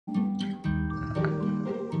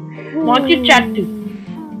want to chat to.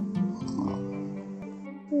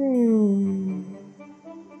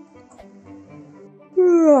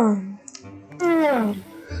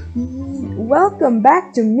 Welcome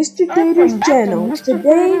back to Mr. Tater's channel.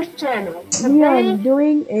 Today we are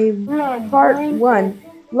doing a part 1.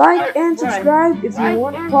 Like and subscribe if you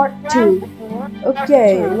want part 2.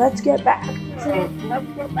 Okay, let's get back.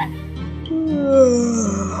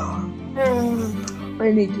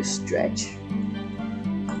 I need to stretch.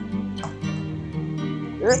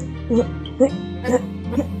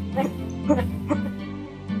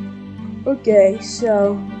 Okay,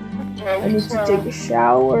 so I need to take a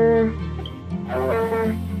shower.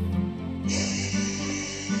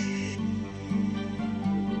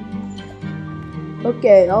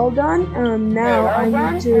 Okay, all done. Now I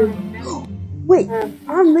need to... Wait,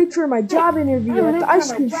 I'm late for my job interview at the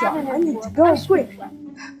ice cream shop. I need to go quick.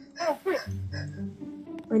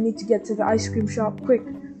 I need to get to the ice cream shop quick.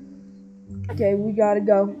 Okay, we gotta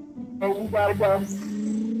go.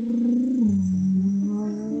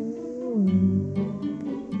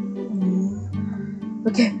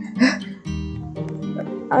 Okay.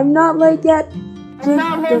 I'm not late yet.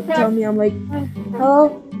 Don't tell me I'm late.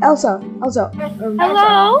 Hello? Elsa. Hello?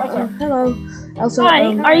 Hello. Elsa.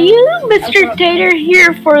 Hi, are you Mr. Tater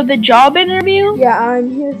here for the job interview? Yeah, I'm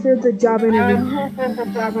here for the job interview.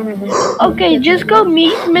 Okay, just go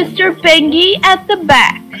meet Mr. Pengy at the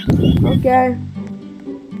back. Okay.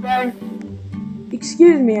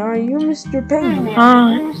 Excuse me, are you Mr. Pengy?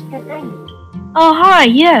 Oh, hi,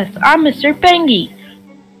 yes, I'm Mr. Pengy.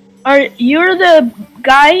 You're the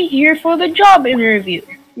guy here for the job interview?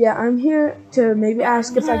 Yeah, I'm here to maybe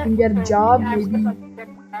ask if I can get a job,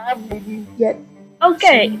 maybe get...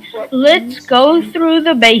 Okay, let's go through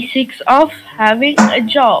the basics of having a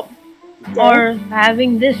job, or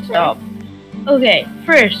having this job. Okay,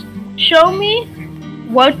 first, show me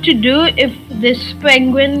what to do if this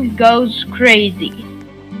penguin goes crazy.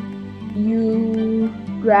 You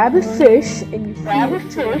grab a fish and you feed it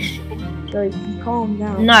to it. So you can calm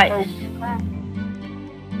down. Nice.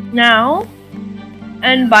 Now,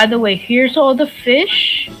 and by the way, here's all the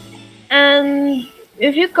fish. And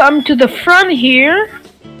if you come to the front here,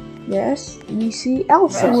 yes, we see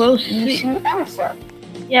Elsa. We'll see Elsa.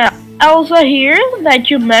 Yeah, Elsa here that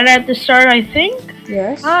you met at the start, I think.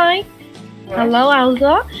 Yes. Hi. Hello,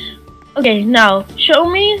 Elsa. Okay, now show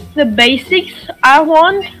me the basics. I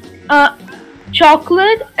want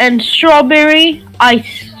chocolate and strawberry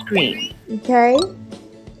ice cream. Okay.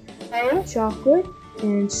 Chocolate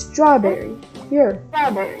and strawberry. Here.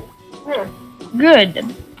 Good.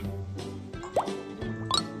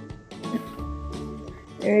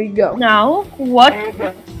 There you go. Now, what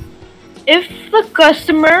if the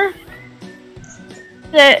customer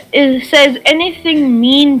says anything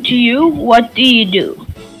mean to you? What do?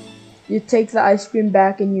 You take the ice cream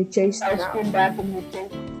back and you chase them out.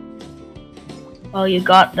 Oh, you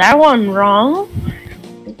got that one wrong.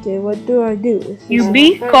 Okay, what do I do? You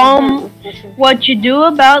be calm. What you do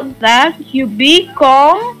about that, you be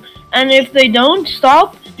calm, and if they don't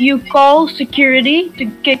stop, you call security to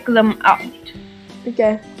kick them out.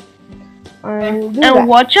 Okay. I will do and that.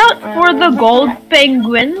 Watch out for the gold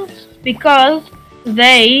penguins, because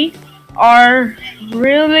they are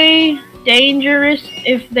really dangerous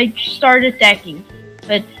if they start attacking.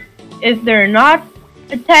 But if they're not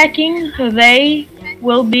attacking, they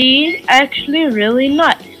will be actually really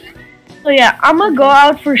nice. So yeah, I'm gonna go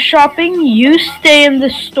out for shopping. You stay in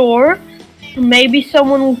the store. Maybe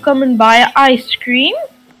someone will come and buy ice cream.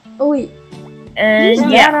 Oh wait. And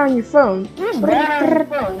use that on your phone.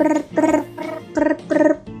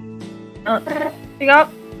 Pick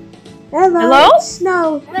up. Hello? It's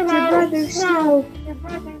Snow. It's your brother, Snow.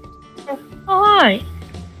 Oh, hi.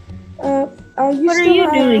 Are you What are still you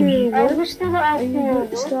out doing? here at work? Are you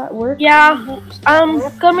still at work? Yeah, I'm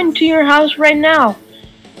coming to your house right now.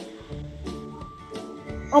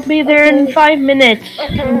 I'll be there in 5 minutes.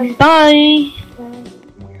 Bye.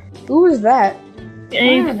 Who was that?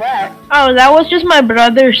 Oh, that was just my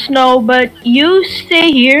brother, Snow, but you stay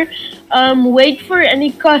here. Wait for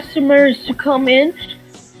any customers to come in,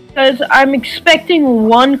 because I'm expecting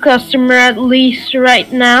one customer at least right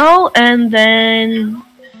now, and then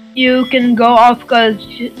you can go off, because,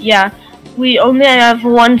 yeah, we only have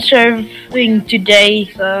one serving today,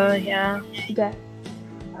 so, yeah. Okay.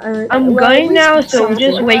 I'm going now, so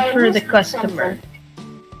just wait for the customer.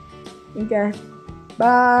 Okay.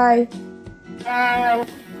 Bye.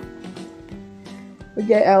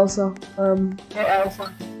 Okay, Elsa.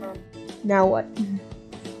 Now what?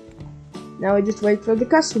 Now we just wait for the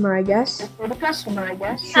customer, I guess.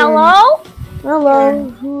 Hello? Hello.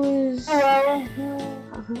 Who is?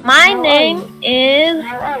 My How are name you? is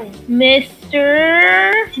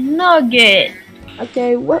Mr. Nugget.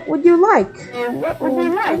 Okay, what would you like?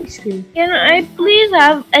 Ice cream. Can I please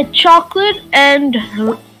have a chocolate and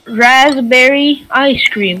raspberry ice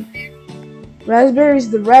cream? Raspberry's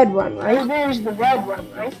the red one, right?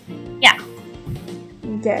 Yeah.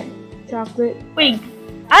 Okay. Chocolate. Wait,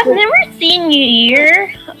 I've never seen you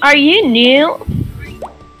here. Are you new?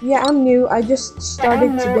 Yeah, I'm new. I just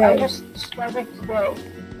started today.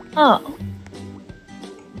 Oh,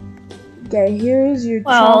 Okay, here's your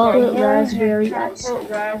well, chocolate raspberry ice cream.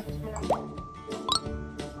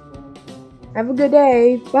 Have a good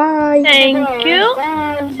day. Bye. thank you.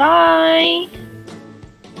 Bye.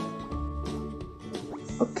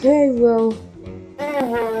 Okay, well,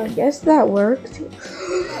 I guess that worked.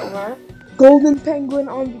 Golden penguin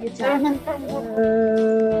on the attack.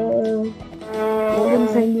 Golden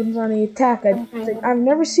penguins on the attack. I've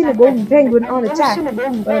never seen a golden penguin on attack, but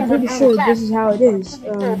I'm pretty sure this is how it is.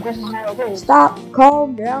 Stop.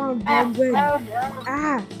 Calm down, penguin.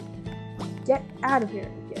 Ah! Get out of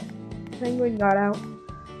here. Yeah. Penguin got out.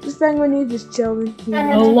 This penguin is just chilling.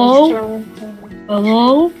 Hello?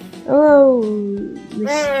 Hello? Hello,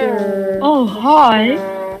 Mr. Oh, hi.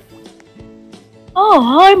 Oh,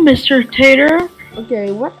 hi, Mr. Tater.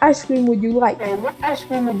 Okay, what ice cream would you like? I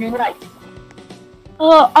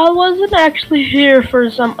wasn't actually here for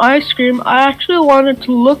some ice cream. I actually wanted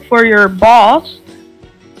to look for your boss.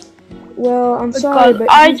 Well, I'm sorry, Because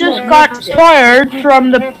but I he's just not got here today. fired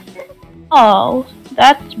from the... Oh,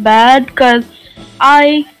 that's bad, because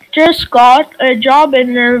I just got a job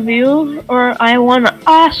interview, or I want to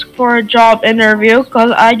ask for a job interview,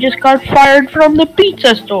 because I just got fired from the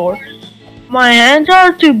pizza store. My hands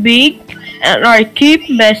are too big, and I keep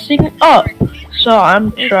messing up. So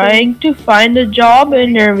I'm trying to find a job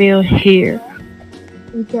interview here.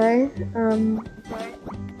 Okay,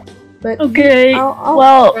 but Okay, I'll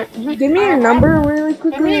well, give me your number really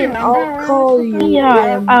quickly, and I'll call you.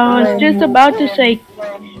 yeah, I was just about to say,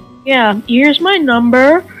 yeah, here's my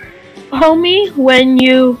number. Call me when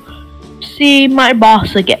you see my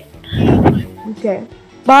boss again. Okay,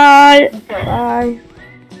 Bye. bye.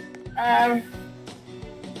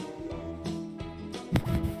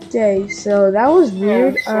 Okay, so that was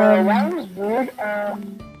weird.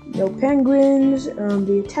 No penguins.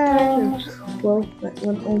 The attack. Well, that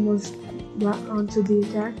one almost got onto the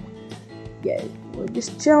attack. Yeah, we're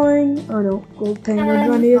just chilling. Oh no, gold penguins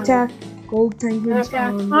on the attack. Gold penguins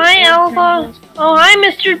on. Hi, Alpha. Oh, hi,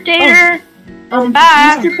 Mr. Tater. I'm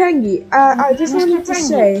back. Mr. Pengy, I just wanted to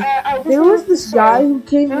say, there was this guy who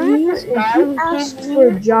came in here and he asked for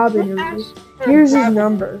a job interview. Here's his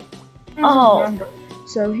number. Oh.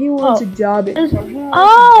 So he wants a job interview.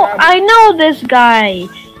 Oh, I know this guy.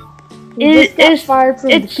 He just got fired from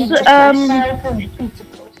the pizza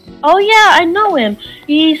place. Oh yeah, I know him.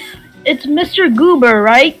 It's Mr. Goober,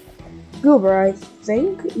 right? Goober, I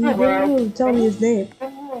think. He didn't even tell me his name.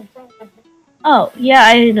 Oh, yeah,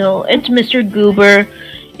 I know. It's Mr. Goober.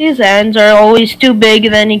 His hands are always too big,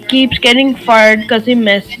 and then he keeps getting fired because he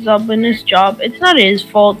messes up in his job. It's not his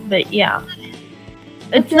fault, but yeah.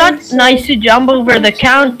 It's not nice to jump over the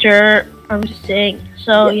counter, I'm just saying.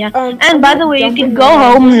 So, yeah. And by the way, you can go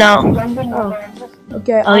home now. Oh,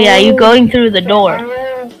 okay. Oh, yeah, you're going through the door.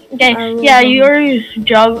 Okay, yeah, your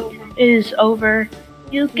job is over.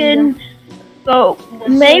 You can go.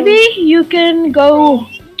 Maybe you can go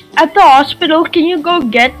at the hospital. Can you go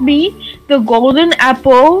get me the golden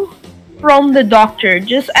apple from the doctor?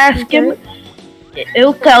 Just ask him.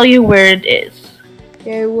 He'll tell you where it is.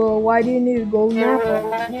 Okay, well, why do you need a golden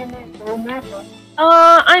apple?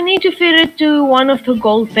 I need to feed it to one of the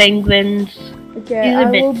gold penguins. Okay, I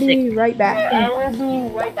will be right back.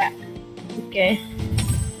 Okay.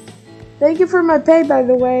 Thank you for my pay, by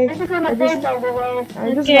the way. I just got paid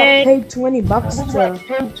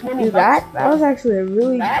 $20 to do that. That was actually a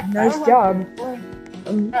really nice job.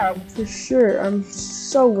 For sure, I'm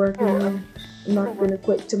so working there. I'm not gonna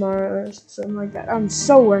quit tomorrow or something like that. I'm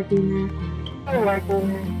so working there.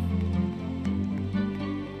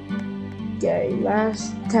 Okay,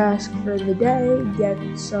 last task for the day, get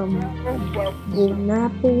some golden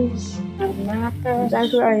apples.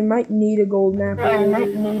 Actually, I might need a golden apple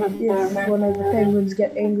if one of the penguins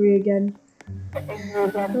get angry again.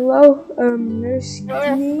 Hello, Nurse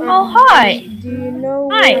Kitty. Oh, hi. Do you know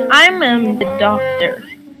Hi, I'm the doctor.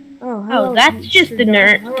 Oh, hello, Oh, that's just the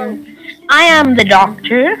nurse. doctor. I am the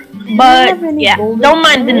doctor, but yeah, don't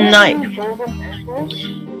mind the knife.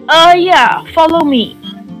 Yeah, follow me.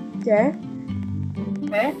 Okay.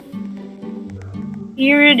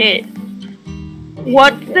 Here it is.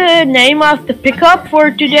 What's the name of the pickup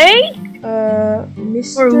for today?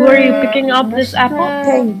 Mr. Or were you picking up this apple?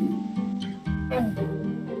 Tangy.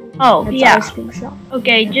 Oh, That's yeah. ice cream shop.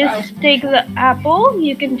 Okay, just take the apple.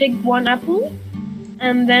 You can take one apple.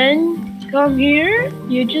 And then come here.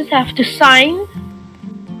 You just have to sign.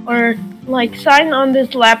 Or like sign on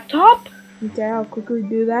this laptop. Okay, I'll quickly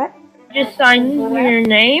do that. Just sign your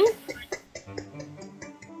name.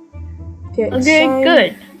 Okay, Okay, sign.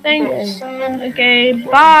 good. Thanks. Okay. Okay,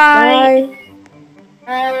 bye.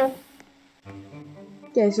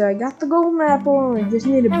 Okay, so I got the golden apple and I just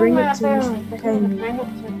need to bring it to Mr. Tangy.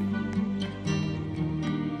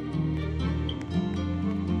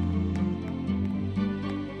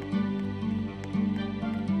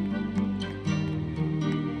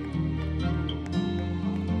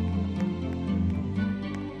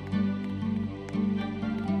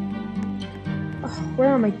 Oh, where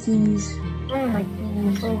are my keys?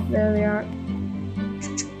 Oh, there they are.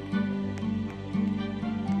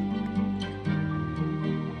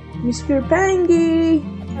 Mr. Pangy!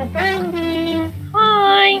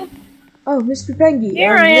 Hi. Oh, Mr. Pangy.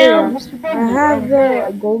 Here I there am. you are. I have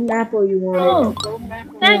the golden apple you wanted. Oh,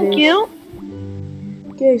 thank you.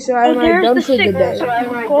 Okay, so am I There's done the for the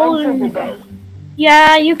day? golden.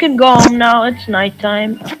 Yeah, you can go home now. It's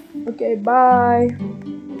nighttime. Okay, bye.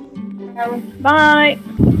 Bye.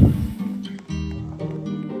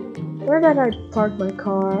 Where did I park my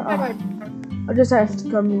car? Oh, I'll just have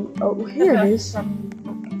to come. Oh, here it is.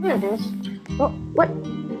 Oh, what?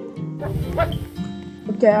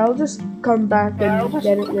 Okay, I'll just come back and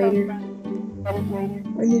get it later.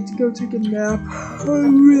 I need to go take a nap.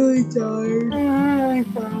 I'm really tired.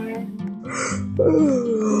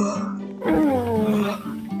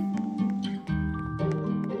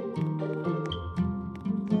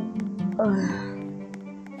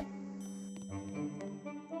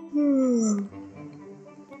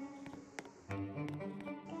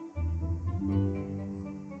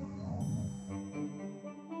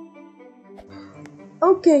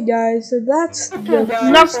 Okay guys, so that's the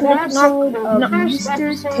first episode of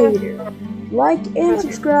Mr. Tater. Like and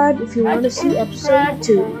subscribe if you want to see episode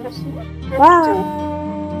 2. Bye!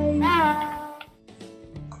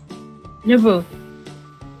 Niveau.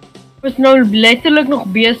 Ik was nou letterlijk nog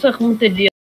bezig met te deel.